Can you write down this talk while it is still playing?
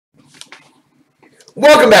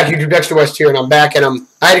Welcome back, YouTube. Dexter West here, and I'm back, and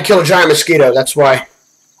I had to kill a giant mosquito. That's why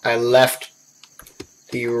I left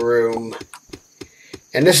the room.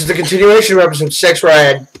 And this is the continuation of episode 6, where I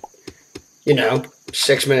had,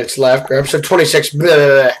 6 minutes left, or episode 26. Blah, blah,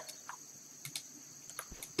 blah.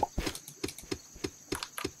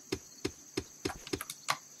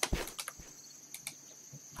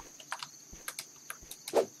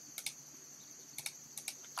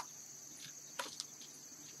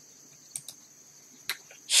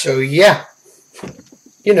 So, yeah,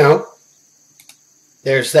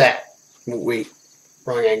 there's that. Wait,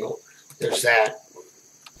 wrong angle. There's that.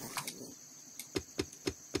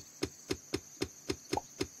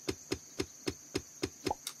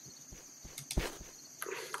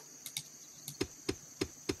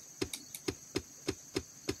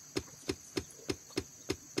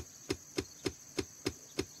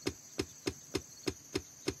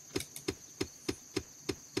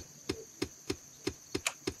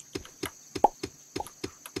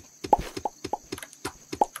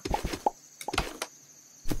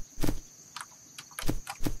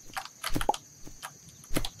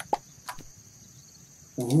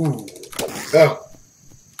 Ooh. Oh.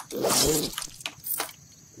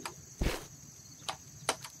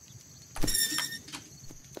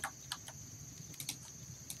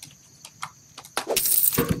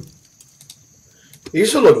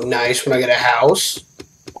 These will look nice when I get a house.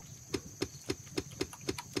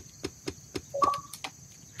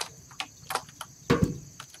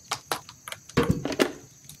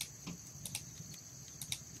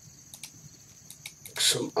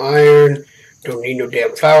 Some iron. Don't need no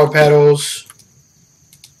damn flower petals.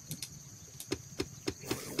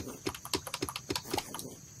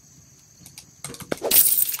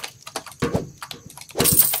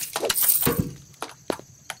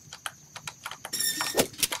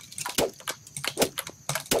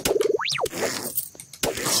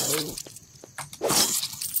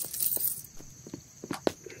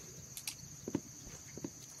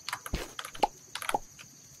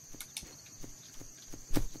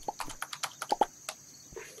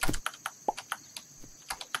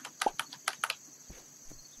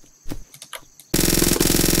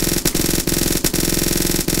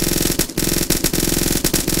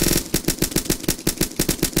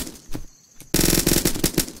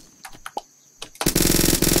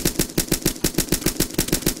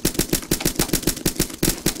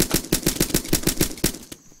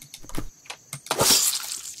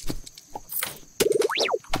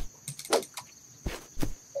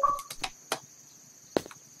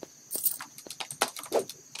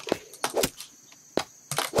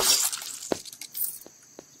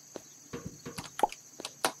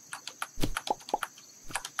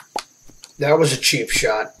 That was a cheap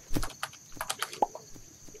shot.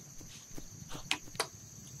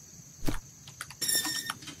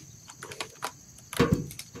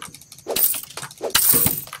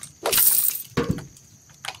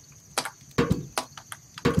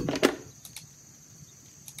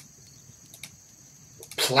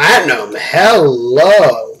 Platinum,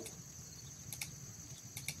 hello.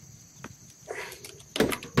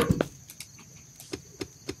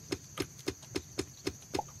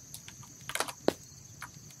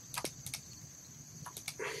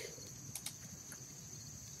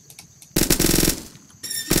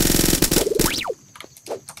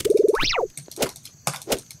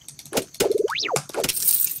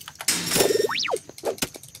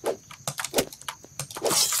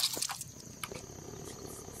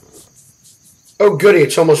 Oh goody,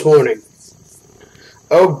 it's almost morning.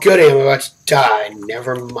 Oh goody, I'm about to die.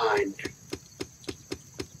 Never mind.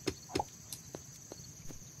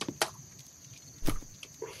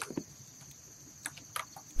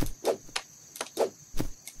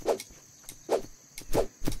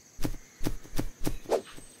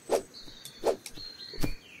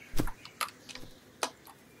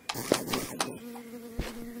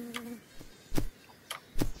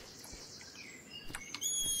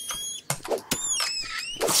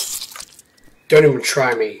 Don't even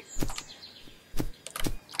try me.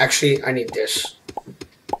 Actually, I need this.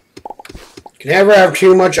 Can never have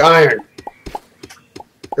too much iron.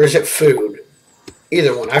 Or is it food?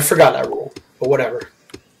 Either one. I forgot that rule. But whatever.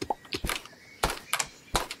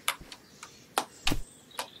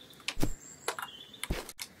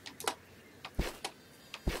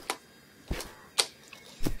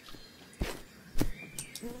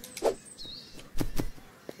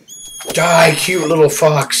 Die, cute little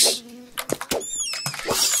fox.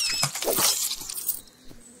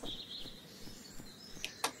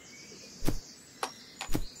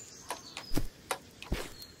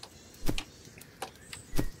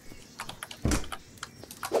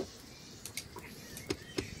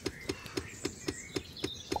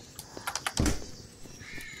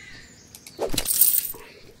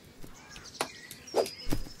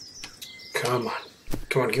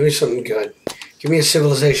 Come on, give me something good. Give me a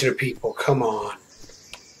civilization of people. Come on.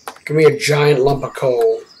 Give me a giant lump of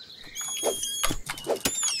coal.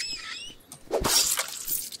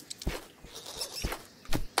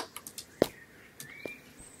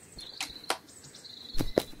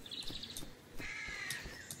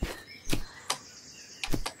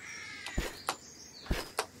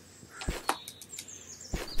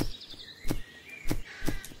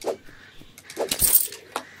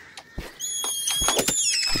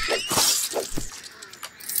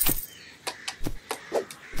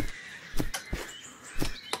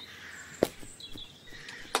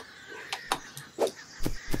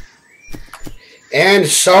 And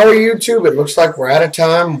sorry, YouTube, it looks like we're out of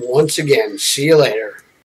time once again. See you later.